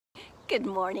Good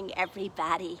morning,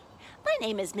 everybody. My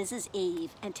name is Mrs.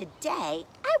 Eve, and today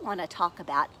I want to talk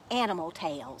about animal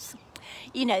tales.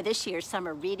 You know, this year's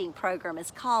summer reading program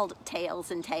is called Tales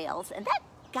and Tales, and that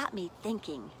got me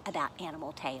thinking about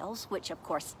animal tales, which of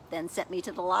course then sent me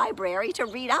to the library to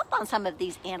read up on some of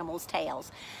these animals'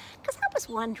 tales. Because I was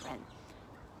wondering,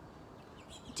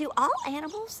 do all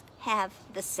animals have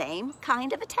the same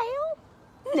kind of a tail?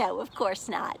 No, of course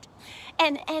not.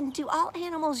 And do all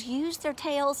animals use their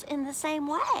tails in the same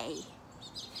way?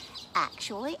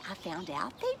 Actually, I found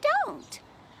out they don't.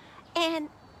 And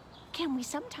can we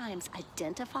sometimes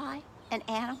identify an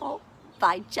animal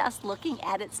by just looking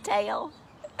at its tail?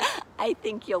 I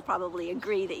think you'll probably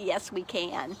agree that yes, we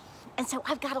can. And so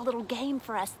I've got a little game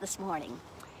for us this morning.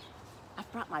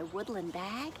 I've brought my woodland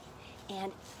bag,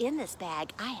 and in this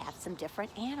bag I have some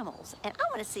different animals. And I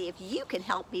want to see if you can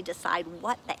help me decide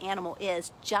what the animal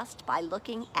is just by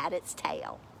looking at its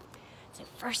tail. So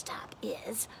first up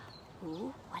is,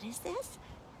 ooh, what is this?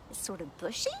 It's sort of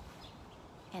bushy,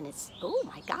 and it's, oh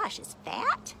my gosh, it's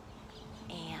fat,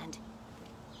 and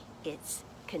it's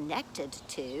connected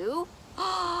to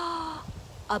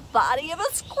a body of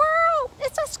a squirrel.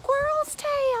 It's a squirrel's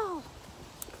tail.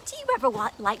 Do you ever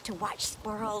like to watch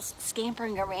squirrels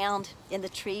scampering around in the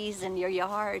trees in your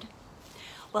yard?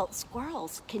 Well,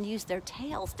 squirrels can use their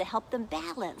tails to help them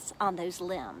balance on those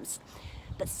limbs.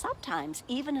 But sometimes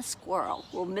even a squirrel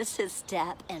will miss his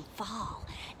step and fall.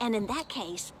 And in that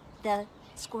case, the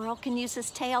squirrel can use his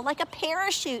tail like a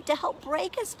parachute to help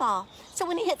break his fall. So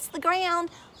when he hits the ground,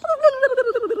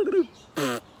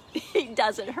 he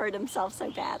doesn't hurt himself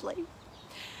so badly.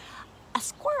 A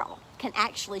squirrel can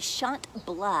actually shunt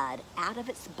blood out of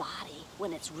its body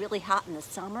when it's really hot in the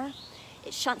summer.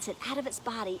 It shunts it out of its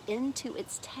body into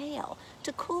its tail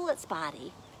to cool its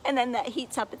body. And then that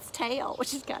heats up its tail,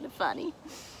 which is kind of funny.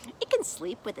 It can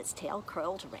sleep with its tail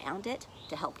curled around it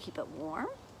to help keep it warm.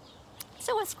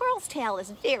 So a squirrel's tail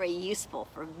is very useful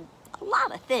for a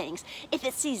lot of things. If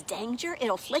it sees danger,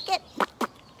 it'll flick it,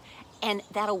 and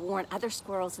that'll warn other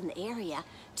squirrels in the area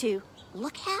to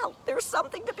look out, there's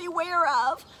something to beware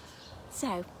of.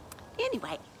 So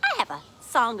anyway, I have a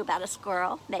song about a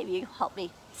squirrel. Maybe you can help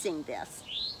me sing this.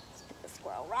 Let's put the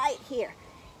squirrel right here.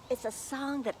 It's a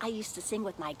song that I used to sing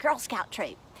with my Girl Scout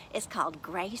troop. It's called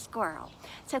Gray Squirrel.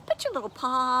 So put your little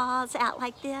paws out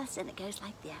like this, and it goes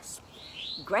like this.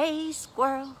 Gray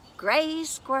squirrel,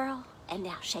 and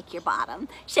now shake your bottom,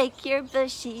 shake your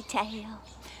bushy tail.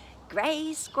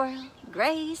 Gray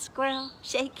squirrel,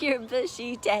 shake your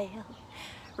bushy tail.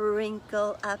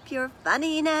 Wrinkle up your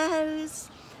funny nose,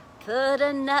 put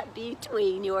a nut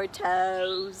between your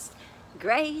toes.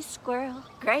 Gray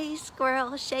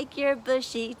squirrel, shake your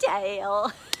bushy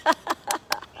tail.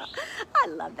 I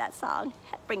love that song.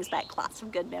 It brings back lots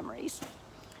of good memories.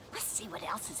 Let's see what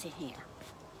else is in here.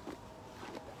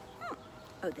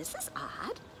 Oh, this is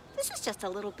odd. This is just a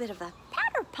little bit of a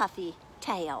powder puffy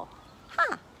tail.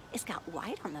 Huh, it's got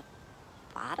white on the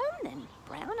bottom and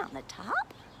brown on the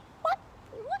top.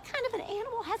 What kind of an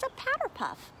animal has a powder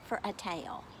puff for a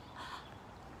tail?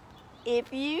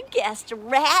 If you guessed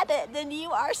rabbit, then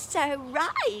you are so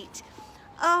right.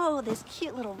 Oh, this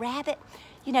cute little rabbit.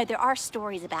 You know, there are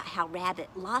stories about how Rabbit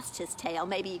lost his tail.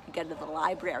 Maybe you could go to the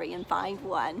library and find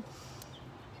one.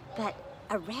 But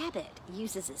a rabbit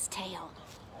uses his tail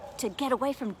to get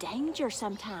away from danger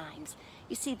sometimes.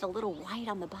 You see the little white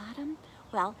on the bottom?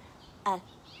 Well, a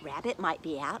rabbit might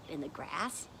be out in the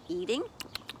grass eating,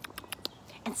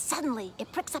 and suddenly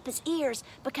it pricks up its ears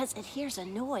because it hears a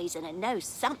noise and it knows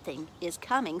something is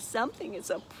coming. Something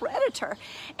is a predator,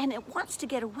 and it wants to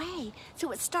get away.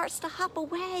 So it starts to hop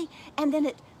away, and then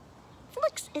it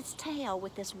flicks its tail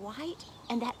with this white,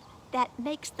 and that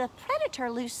makes the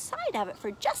predator lose sight of it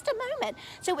for just a moment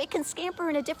so it can scamper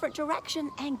in a different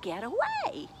direction and get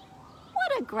away.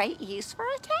 What a great use for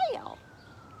a tail.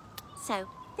 So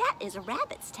that is a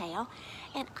rabbit's tail,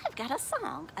 and I've got a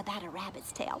song about a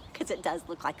rabbit's tail because it does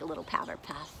look like a little powder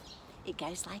puff. It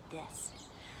goes like this.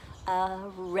 A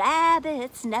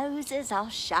rabbit's nose is all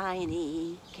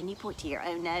shiny. Can you point to your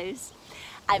own nose?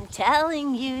 I'm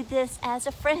telling you this as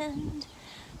a friend.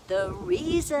 The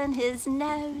reason his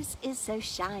nose is so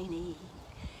shiny,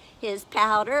 his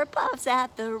powder puffs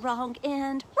at the wrong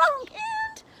end, wrong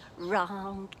end,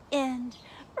 wrong end.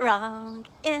 Wrong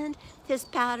end, his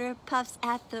powder puffs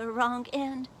at the wrong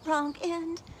end, wrong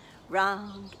end,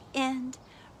 wrong end,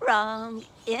 wrong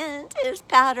end, his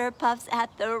powder puffs at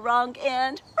the wrong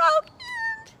end, wrong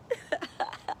end.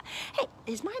 Hey,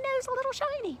 is my nose a little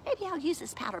shiny? Maybe I'll use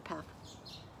this powder puff.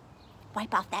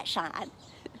 Wipe off that shine.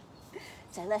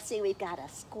 So let's see, we've got a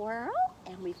squirrel,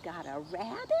 and we've got a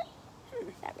rabbit,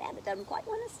 That rabbit doesn't quite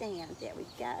want to stand. There we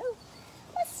go.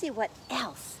 Let's see what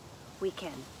else we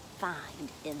can find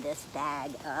in this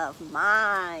bag of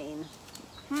mine.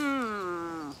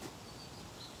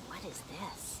 What is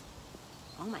this?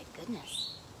 Oh my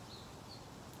goodness.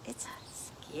 It's a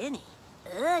skinny,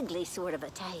 ugly sort of a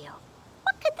tail.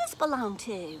 What could this belong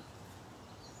to?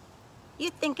 You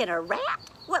thinking a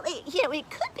rat? Well, it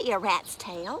could be a rat's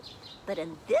tail, but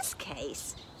in this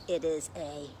case, it is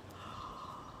a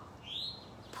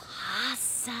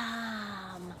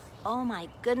possum. Oh my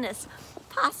goodness.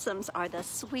 Possums are the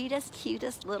sweetest,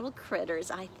 cutest little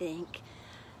critters, I think.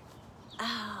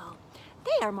 Oh,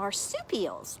 they are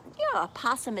marsupials. You know, a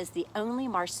possum is the only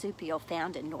marsupial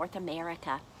found in North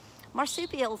America.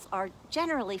 Marsupials are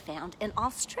generally found in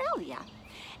Australia.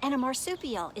 And a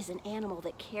marsupial is an animal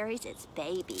that carries its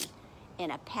baby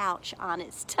in a pouch on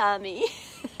its tummy.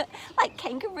 Like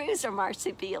kangaroos are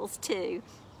marsupials too.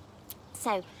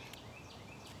 So,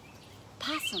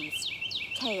 possums'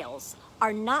 tails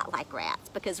are not like rats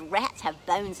because rats have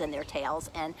bones in their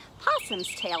tails and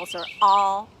possums' tails are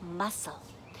all muscle.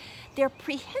 They're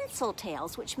prehensile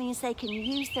tails, which means they can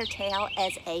use their tail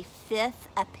as a fifth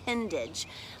appendage.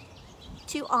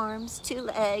 2 arms, 2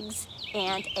 legs,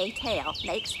 and a tail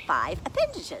makes 5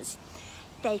 appendages.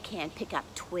 They can pick up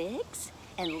twigs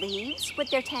and leaves with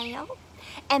their tail,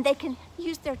 and they can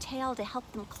use their tail to help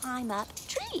them climb up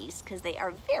trees because they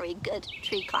are very good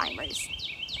tree climbers.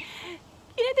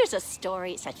 You know, there's a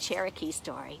story, it's a Cherokee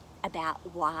story, about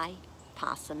why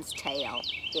possum's tail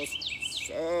is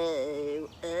so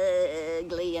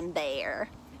ugly and bare.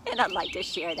 And I'd like to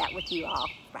share that with you all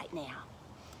right now.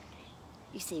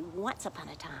 You see, once upon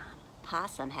a time,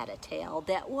 Possum had a tail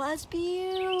that was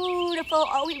beautiful.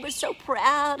 Oh, he was so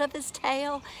proud of his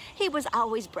tail. He was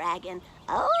always bragging,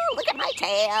 "Oh, look at my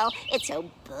tail. It's so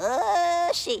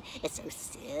bushy. It's so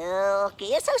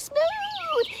silky. It's so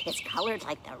smooth. It's colored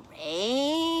like the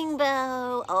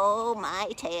rainbow. Oh,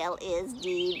 my tail is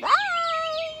divine."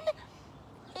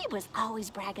 He was always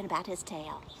bragging about his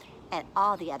tail. And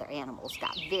all the other animals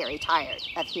got very tired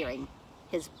of hearing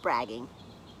his bragging.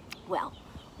 Well,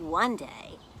 one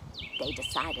day, they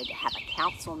decided to have a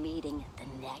council meeting the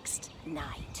next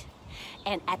night.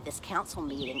 And at this council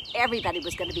meeting, everybody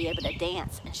was going to be able to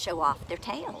dance and show off their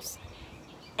tails.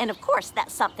 And of course,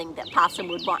 that's something that Possum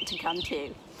would want to come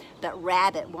to. But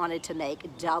Rabbit wanted to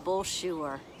make double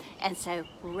sure. And so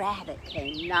Rabbit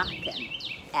came knocking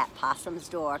at Possum's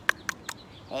door.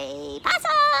 "Hey,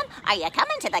 Possum, are you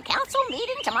coming to the council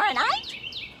meeting tomorrow night?"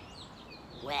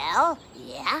 "Well,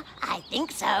 yeah, I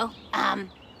think so.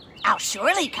 I'll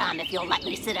surely come if you'll let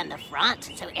me sit in the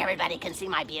front so everybody can see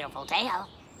my beautiful tail."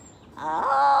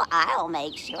 "Oh, I'll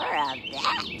make sure of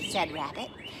that," said Rabbit.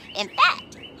 "In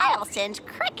fact, I'll send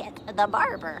Cricket, the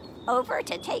barber, over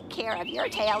to take care of your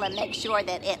tail and make sure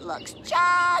that it looks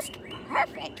just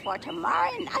perfect for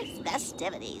tomorrow night's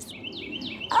festivities."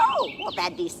 "Oh, well,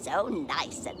 that'd be so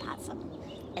nice," said Possum.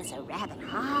 And so Rabbit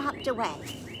hopped away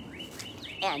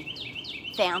and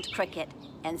found Cricket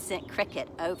and sent Cricket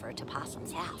over to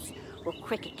Possum's house. Well,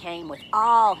 Cricket came with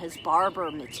all his barber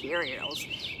materials,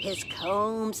 his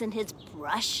combs and his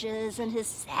brushes and his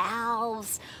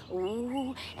salves.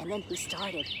 Ooh, and then he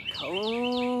started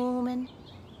combing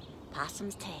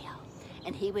Possum's tail.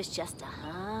 And he was just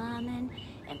a-humming,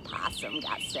 and Possum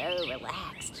got so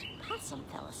relaxed, Possum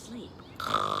fell asleep.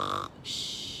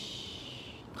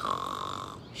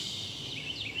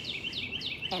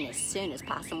 And as soon as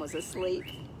Possum was asleep,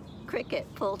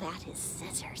 Cricket pulled out his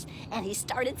scissors and he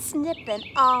started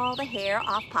snipping all the hair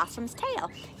off Possum's tail.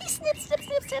 He snipped, snipped,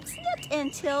 snipped, snipped, snipped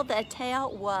until the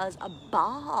tail was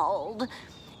bald.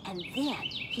 And then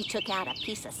he took out a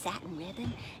piece of satin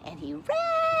ribbon and he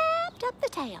wrapped up the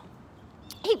tail.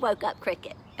 He woke up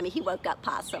he woke up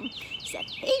Possum. He said,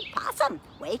 "Hey, Possum,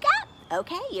 wake up.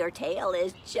 Okay, your tail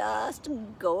is just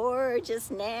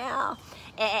gorgeous now.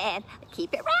 And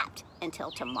keep it wrapped until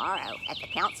tomorrow at the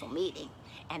council meeting.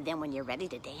 And then when you're ready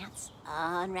to dance,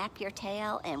 unwrap your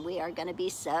tail and we are going to be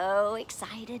so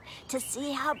excited to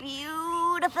see how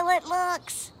beautiful it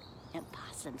looks." And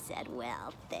Possum said,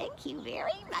 "Well, thank you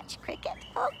very much, Cricket.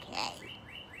 Okay."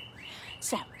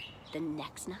 So the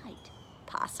next night,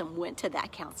 Possum went to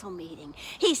that council meeting.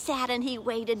 He sat and he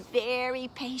waited very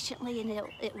patiently, and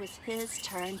it was his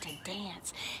turn to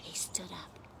dance. He stood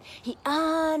up. He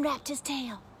unwrapped his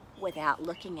tail without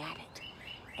looking at it.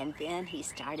 And then he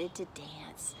started to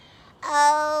dance.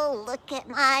 "Oh, look at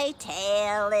my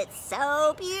tail. It's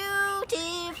so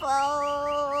beautiful.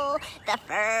 The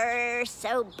fur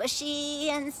so bushy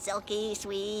and silky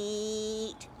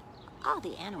sweet." All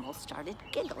the animals started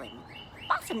giggling.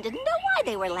 Possum didn't know why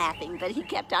they were laughing, but he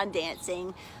kept on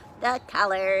dancing. The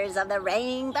colors of the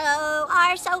rainbow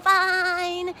are so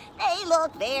fine, they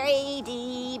look very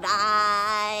divine.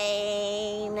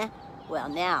 Well,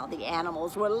 now the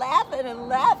animals were laughing and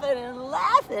laughing and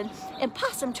laughing, and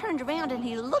Possum turned around and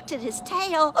he looked at his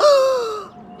tail.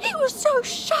 He was so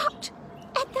shocked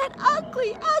at that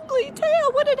ugly, ugly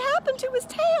tail. What had happened to his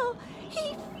tail?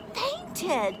 He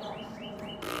fainted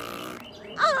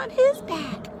on his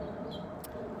back.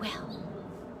 Well,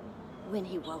 when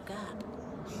he woke up,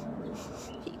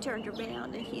 he turned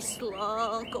around and he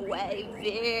slunk away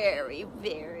very,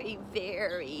 very,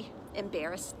 very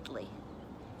embarrassedly.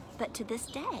 But to this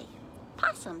day,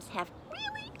 possums have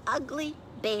really ugly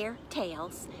bare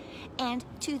tails. And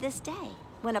to this day,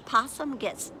 when a possum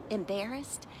gets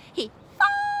embarrassed, he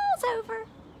falls over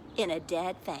in a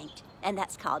dead faint. And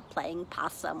that's called playing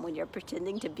possum when you're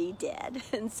pretending to be dead.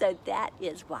 And so that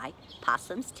is why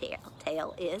possum's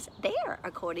tail is bare,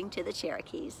 according to the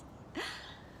Cherokees.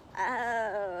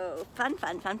 Oh, fun,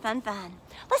 fun, fun, fun, fun.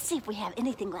 Let's see if we have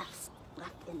anything left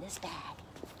in this bag.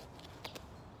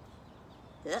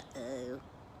 Uh-oh.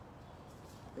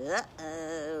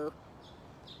 Uh-oh.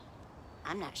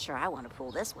 I'm not sure I want to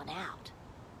pull this one out.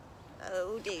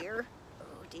 Oh, dear.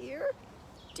 Oh, dear.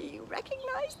 Do you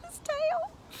recognize this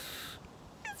tail?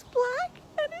 It's black,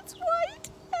 and it's white,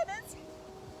 and it's...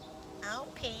 Oh,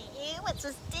 P.U., it's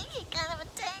a stinky kind of a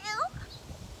tail.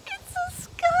 It's a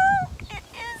skunk. It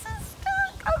is a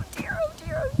skunk. Oh, dear, oh,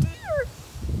 dear, oh, dear.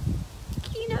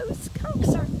 You know, skunks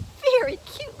are very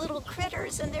cute little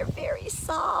critters, and they're very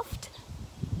soft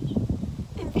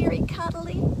and very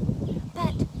cuddly.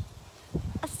 But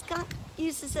a skunk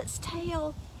uses its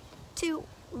tail to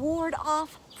ward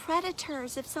off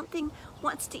predators. If something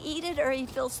wants to eat it or he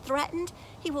feels threatened,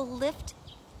 he will lift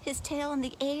his tail in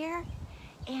the air,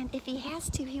 and if he has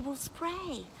to, he will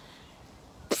spray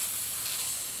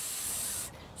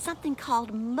something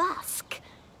called musk.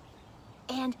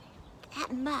 And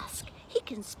that musk, he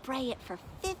can spray it for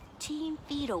 15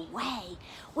 feet away,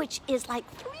 which is like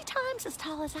 3 times as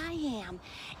tall as I am.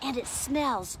 And it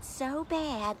smells so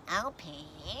bad. Oh,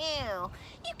 P.U.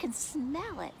 You can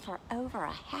smell it for over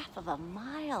a half of a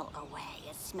mile away.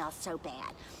 It smells so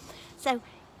bad. So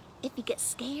if he gets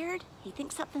scared, he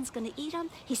thinks something's going to eat him,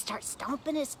 he starts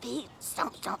stomping his feet.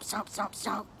 Stomp, stomp, stomp, stomp,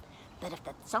 stomp. But if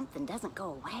something doesn't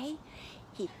go away,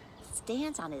 he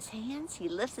stands on his hands, he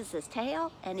lifts his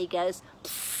tail, and he goes,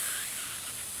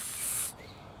 psst.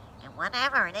 And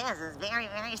whatever it is very,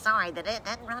 very sorry that it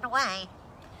didn't run away.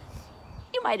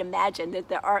 You might imagine that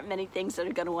there aren't many things that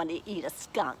are going to want to eat a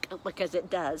skunk, because it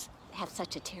does have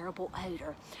such a terrible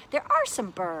odor. There are some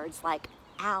birds like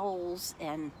owls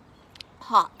and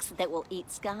hawks that will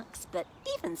eat skunks, but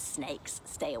even snakes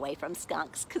stay away from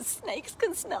skunks because snakes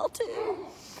can smell too.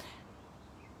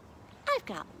 I've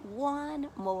got one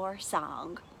more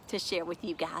song to share with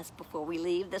you guys before we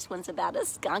leave. This one's about a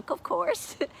skunk, of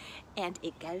course, and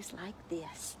it goes like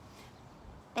this.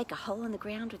 Make a hole in the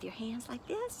ground with your hands like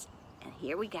this, and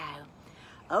here we go.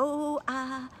 Oh,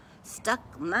 I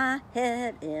stuck my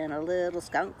head in a little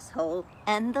skunk's hole,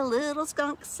 and the little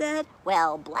skunk said,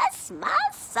 well, bless my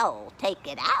soul, take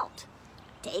it out,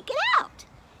 take it out,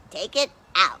 take it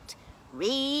out,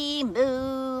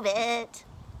 remove it.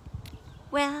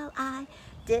 Well, I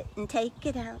didn't take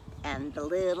it out, and the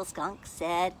little skunk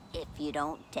said, if you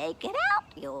don't take it out,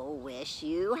 you'll wish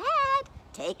you had.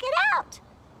 Take it out,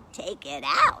 take it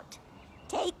out,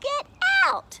 take it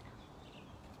out.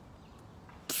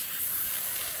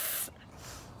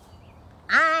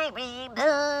 I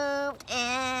removed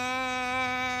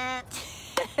it.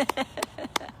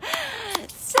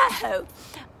 So,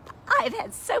 I've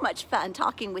had so much fun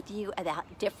talking with you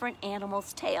about different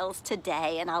animals' tails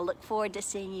today, and I'll look forward to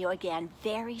seeing you again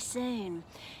very soon.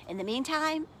 In the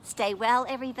meantime, stay well,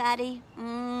 everybody.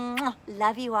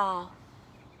 Love you all.